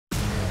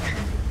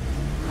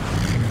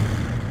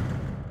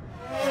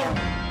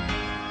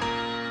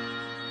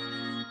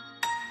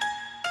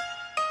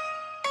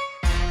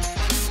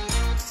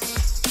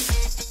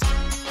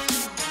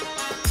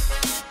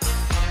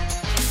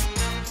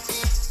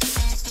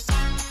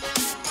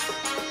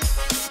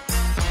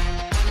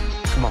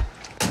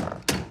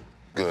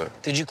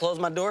Did you close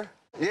my door?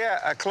 Yeah,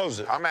 I closed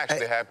it. I'm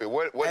actually happy.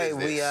 What is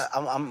this?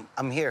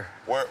 I'm here.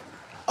 Where?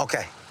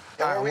 Okay.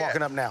 Yeah, All right, I'm where we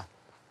walking at? up now.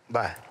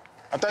 Bye.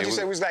 I thought you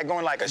said we was like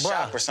going like a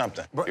shop or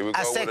something. Here we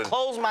I go said with a-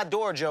 close my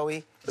door,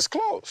 Joey. It's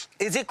closed.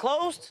 Is it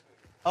closed?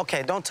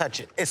 Okay, don't touch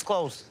it. It's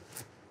closed.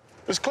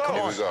 It's closed.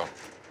 Here we go.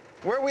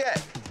 Where we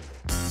at?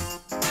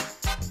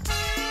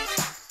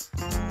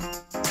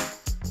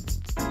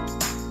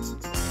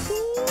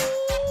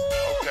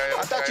 Okay,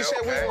 I thought you said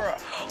we were.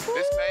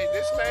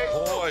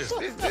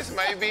 This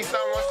may be something.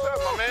 What's up,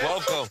 my man?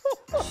 Welcome.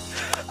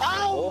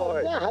 Oh,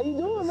 yeah, how you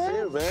doing, man?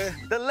 Yeah, man.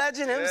 The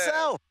legend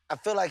himself. I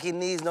feel like he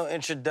needs no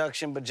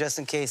introduction, but just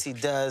in case he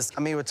does,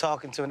 I mean, we're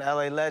talking to an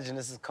LA legend.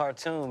 This is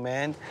Cartoon,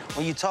 man.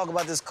 When you talk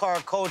about this car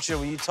culture,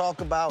 when you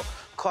talk about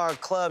car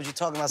clubs, you're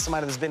talking about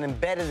somebody that's been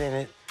embedded in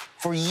it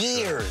for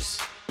years.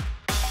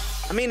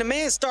 I mean, the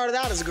man started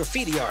out as a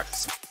graffiti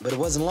artist, but it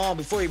wasn't long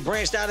before he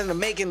branched out into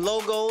making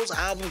logos,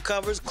 album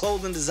covers,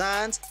 clothing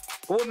designs.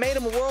 But what made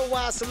him a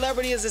worldwide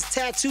celebrity is his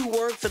tattoo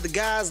work for the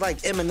guys like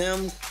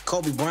Eminem,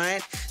 Kobe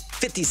Bryant,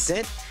 50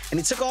 Cent, and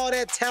he took all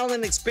that talent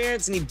and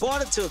experience and he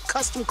brought it to a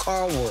custom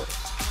car world.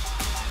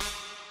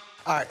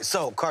 All right,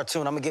 so,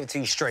 Cartoon, I'm gonna give it to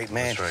you straight,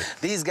 man. That's right.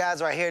 These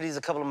guys right here, these are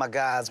a couple of my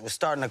guys. We're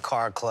starting a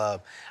car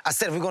club. I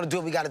said if we're gonna do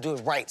it, we gotta do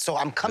it right. So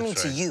I'm coming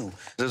That's to right. you.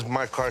 This is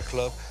my car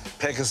club,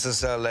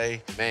 Pegasus, LA.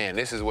 Man,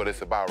 this is what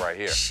it's about right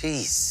here.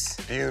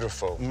 Jeez.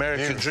 Beautiful.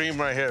 American Dream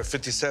right here,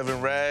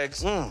 57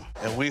 Rags. And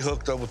we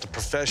hooked up with the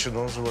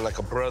professionals. We're like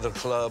a brother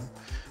club.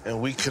 And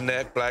we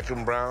connect, black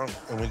and brown,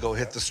 and we go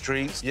hit the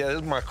streets. Yeah, this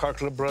is my car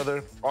club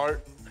brother,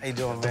 Hart. How you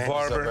doing, The man?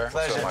 barber.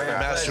 Pleasure, So, my man. guy,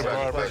 Master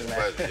Pleasure. barber.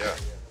 Pleasure, yeah.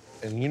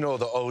 And you know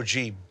the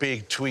OG,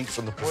 big tweet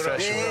from the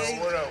professionals.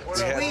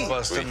 We had to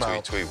bust Tweet, him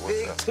out. tweet, what's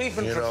Big up? tweet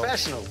from You know.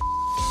 professional.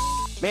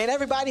 Man,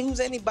 everybody who's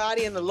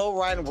anybody in the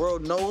lowrider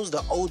world knows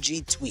the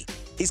OG tweet.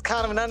 He's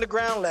kind of an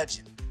underground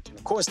legend. And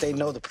of course, they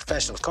know the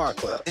Professionals Car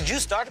Club. Did you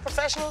start the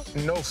Professionals?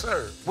 No,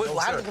 sir.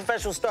 How did the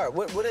Professionals start?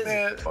 What is it?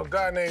 Man, a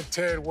guy named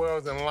Ted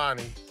Wells and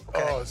Lonnie,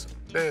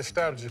 they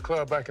established a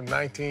club back in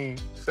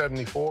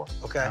 1974.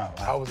 Okay.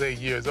 I was 8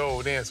 years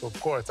old then, so of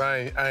course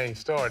I ain't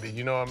started,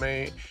 you know what I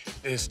mean?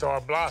 It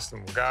started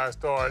blossoming. Guys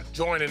started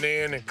joining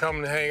in and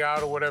coming to hang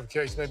out or whatever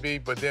case may be,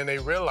 but then they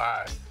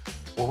realized,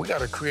 well, we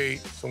gotta create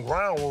some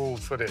ground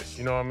rules for this,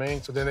 you know what I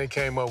mean? So then they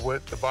came up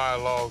with the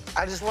bylaws.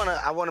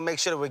 I wanna make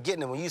sure that we're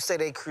getting it. When you say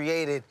they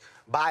created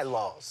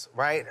bylaws,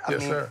 right? I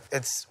Yes, mean, sir.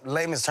 it's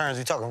layman's terms.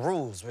 We're talking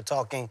rules. We're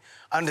talking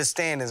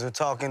understandings. We're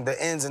talking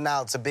the ins and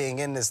outs of being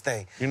in this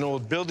thing. You know,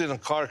 with building a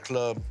car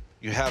club,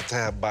 you have to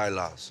have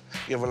bylaws.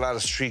 You have a lot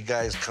of street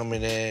guys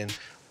coming in,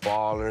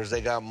 ballers,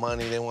 they got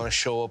money, they want to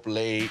show up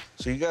late.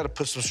 So you got to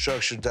put some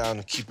structure down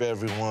to keep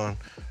everyone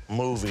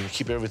moving,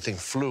 keep everything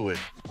fluid.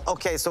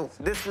 Okay, so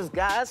this is,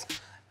 guys,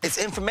 it's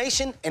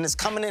information and it's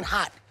coming in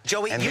hot.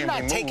 Joey, And you're then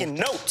not we taking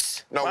moved.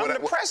 notes. No, I'm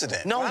what- the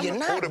president. No, Well, you're who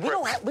not. the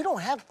We don't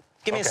have.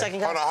 Give me a second,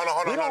 guys. Hold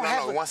on, We don't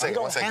have no. One second, we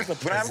don't one second. have a We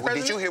don't have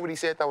president. Did you hear what he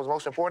said that was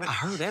most important? I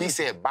heard He everything.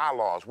 said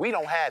bylaws. We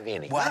don't have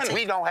any. What?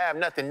 We don't have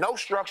nothing. No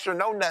structure,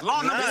 no nothing.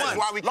 Law number This is one.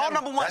 why we Law come-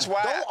 number one. That's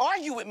why- Don't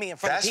argue with me in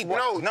front of people.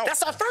 No.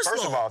 That's our first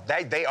First law. of all,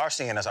 they are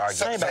seeing us argue.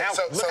 So- Now,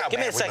 so- look how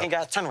Give me a bad we second, look.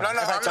 guys. Turn around.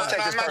 No, Don't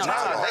take this personal.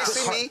 no. They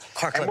see me,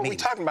 Car club and what we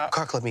meeting. talking about.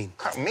 Car club meeting.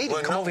 Meeting.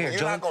 Well, Come over here, you're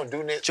Joe. not gonna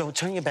do this. Joe,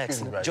 turn your back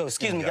to me. Joe,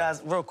 excuse me,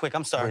 guys, real quick.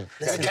 I'm sorry.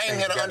 You came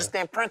here to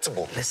understand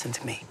principle. Listen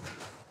to me.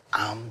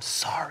 I'm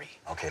sorry.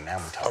 Okay, now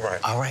we talking. All right.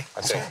 All right.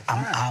 Okay. So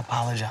I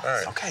apologize. All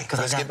right. Okay. Because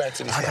Let's get back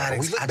to these I got guys. it.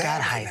 We look I bad got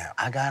right hype. now.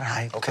 I got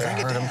hype because Okay. I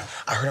Bring it heard him. down.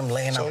 I heard him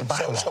laying out the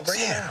bylaws. So bring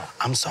it down.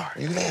 I'm sorry.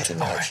 You doing too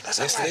much. All right. Let's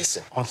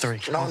listen. On three.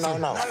 No. On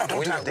three.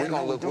 We're not. We're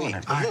gonna look weak.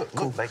 All right,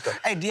 cool. like a-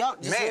 Hey, do y'all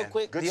just Man, real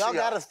quick? good Do to y'all see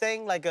got y'all. a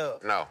thing like a?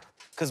 No.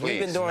 Because we've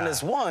been Please. doing Nah.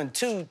 this 1,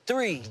 2,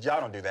 3.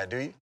 Y'all don't do that, do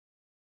you?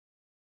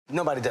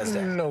 Nobody does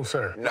that. No,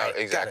 sir. No, Got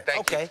exactly. it.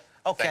 Thank you. Okay.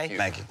 Okay.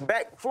 Thank you.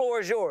 Back floor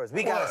is yours.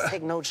 We gotta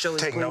take notes, Joey.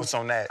 Take please. notes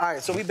on that. All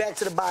right, so we back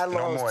to the bylaws.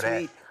 No more of that.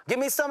 tweet. Give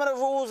me some of the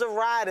rules of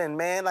riding,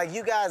 man. Like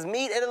you guys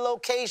meet at a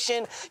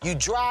location, you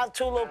drive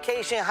to a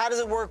location. How does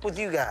it work with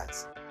you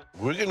guys?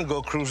 We're gonna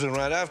go cruising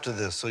right after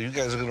this, so you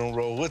guys are gonna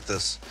roll with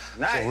us.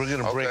 Nice. So we're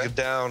gonna break Okay. it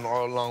down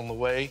all along the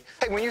way.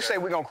 Hey, when you say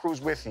we're gonna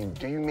cruise with you,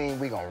 do you mean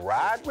we gonna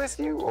ride with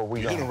you, or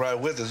we You're gonna gonna?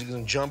 ride with us. You're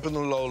gonna jump in the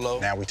Lolo.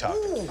 Now we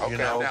talking. Okay, You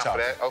know, I'm down for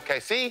that. Okay,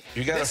 see,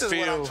 You gotta this is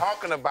what I'm feel-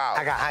 talking about.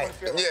 I got hype.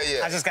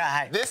 Yeah. I just got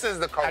hype. This is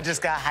the culture. I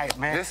just got hype,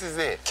 man. This is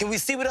it. Can we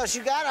see what else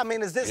you got? I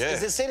mean, is this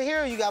it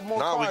here or you got more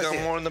No, cars we got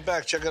here? more in the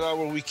back. Check it out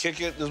where we kick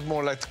it. There's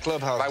more like the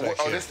clubhouse Like,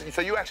 back here. so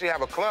you actually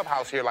have a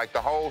clubhouse here, like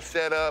the whole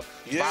setup,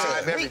 Yeah.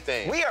 vibe, We-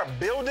 everything. We are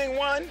building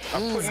one.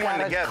 I'm He's putting got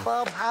one a together.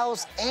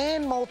 clubhouse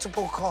and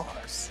multiple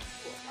cars.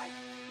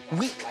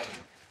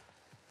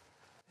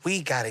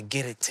 We gotta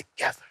get it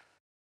together.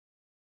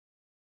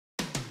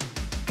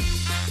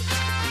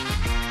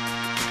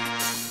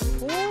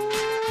 Woo,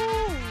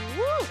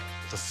 woo.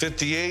 The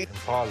 58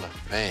 Impala.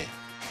 Man.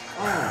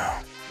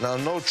 Now,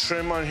 no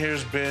trim on here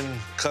has been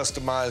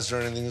customized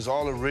or anything. It's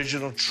all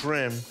original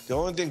trim. The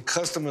only thing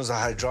custom is the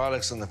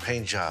hydraulics and the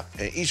paint job.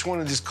 And each one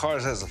of these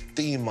cars has a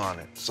theme on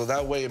it. So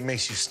that way it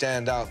makes you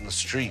stand out in the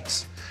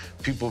streets.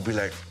 People will be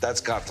like,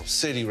 that's Gotham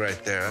City right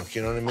there.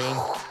 You know what I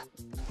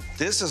mean?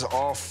 This is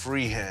all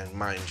freehand,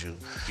 mind you.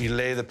 You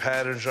lay the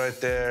patterns right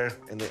there,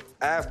 and then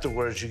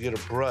afterwards you get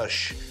a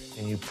brush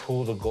and you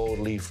pull the gold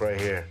leaf right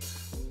here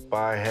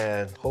by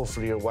hand.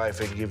 Hopefully your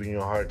wife ain't giving you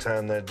a hard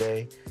time that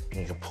day, and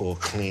you can pull a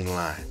clean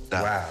line.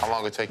 Wow. How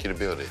long did it take you to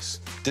build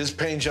this? This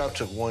paint job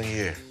took 1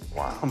 year.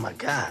 Wow. Oh my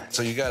God.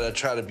 So you gotta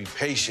try to be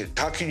patient.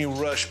 How can you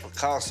rush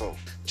Picasso?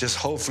 Just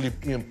hopefully,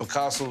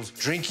 Picasso's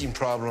drinking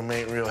problem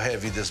ain't real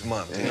heavy this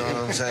month, you know what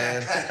I'm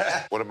saying?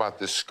 What about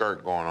this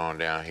skirt going on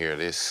down here?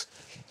 This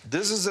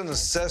is an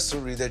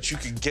accessory that you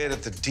could get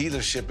at the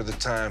dealership at the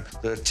time.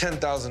 They're a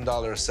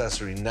 $10,000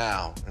 accessory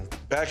now. And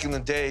back in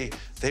the day,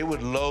 they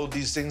would load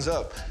these things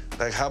up.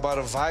 Like, how about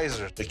a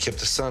visor? They kept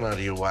the sun out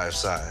of your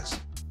wife's eyes.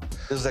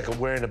 It was like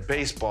wearing a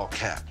baseball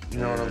cap, you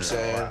know what I'm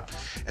saying? Wow.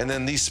 And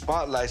then these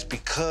spotlights,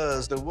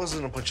 because there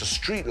wasn't a bunch of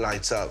street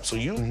lights out, so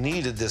you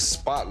needed this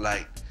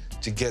spotlight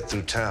to get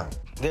through town.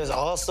 There's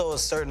also a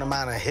certain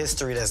amount of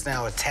history that's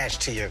now attached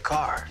to your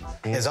car.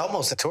 It's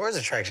almost a tourist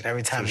attraction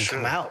every time you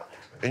come out.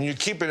 And you're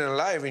keeping it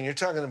alive, and you're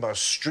talking about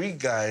street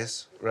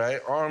guys, right,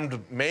 armed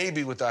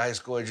maybe with a high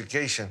school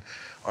education,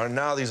 are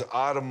now these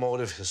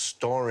automotive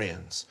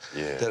historians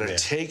that are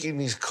taking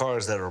these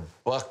cars that are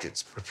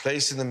buckets,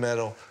 replacing the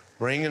metal,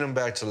 bringing them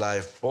back to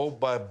life, bolt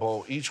by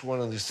bolt. Each one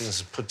of these things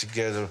is put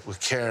together with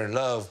care and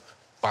love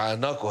by a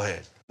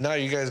knucklehead. Now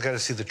you guys got to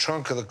see the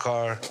trunk of the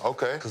car.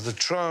 Okay. Because the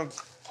trunk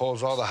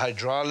holds all the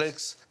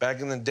hydraulics.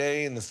 Back in the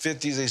day, in the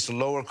 50s, they used to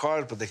lower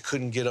cars, but they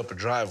couldn't get up a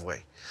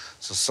driveway.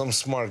 So some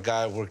smart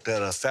guy worked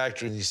at a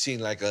factory, and you seen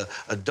like a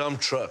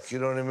dump truck, you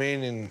know what I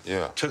mean?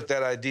 And took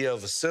that idea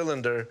of a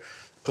cylinder,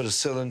 put a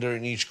cylinder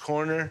in each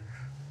corner,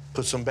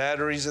 put some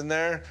batteries in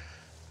there,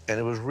 and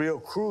it was real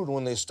crude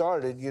when they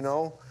started, you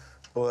know?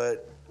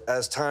 But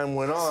as time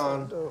went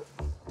on,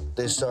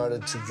 they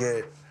started to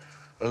get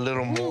a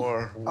little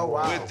more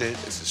with it.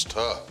 This is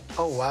tough.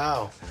 Oh,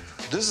 wow.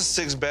 This is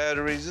 6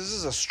 batteries. This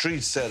is a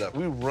street setup.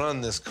 We run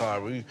this car.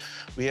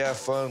 We have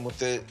fun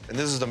with it. And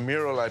this is the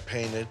mural I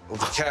painted with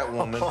the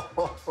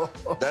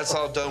Catwoman. That's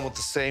all done with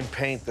the same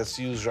paint that's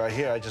used right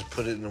here. I just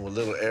put it in a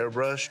little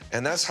airbrush.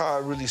 And that's how I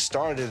really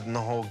started in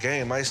the whole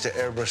game. I used to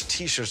airbrush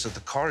T-shirts at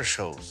the car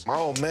shows. My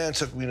old man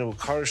took me to a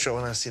car show,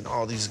 and I seen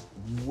all these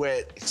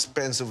wet,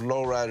 expensive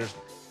lowriders.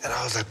 And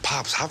I was like,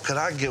 Pops, how could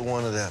I get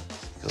one of them?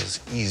 He goes,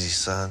 easy,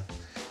 son.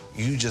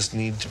 You just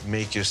need to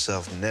make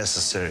yourself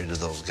necessary to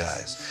those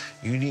guys.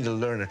 You need to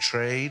learn a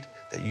trade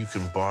that you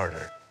can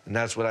barter. And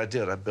that's what I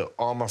did. I built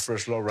all my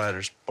first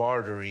lowriders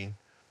bartering,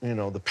 you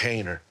know, the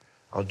painter.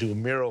 I'll do a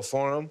mural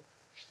for him,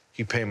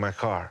 he paint my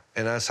car.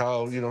 And that's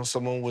how, you know,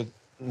 someone with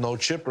no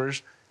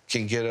chippers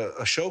can get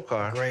a show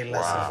car. Great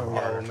lesson from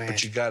your old man.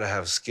 But you gotta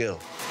have skill.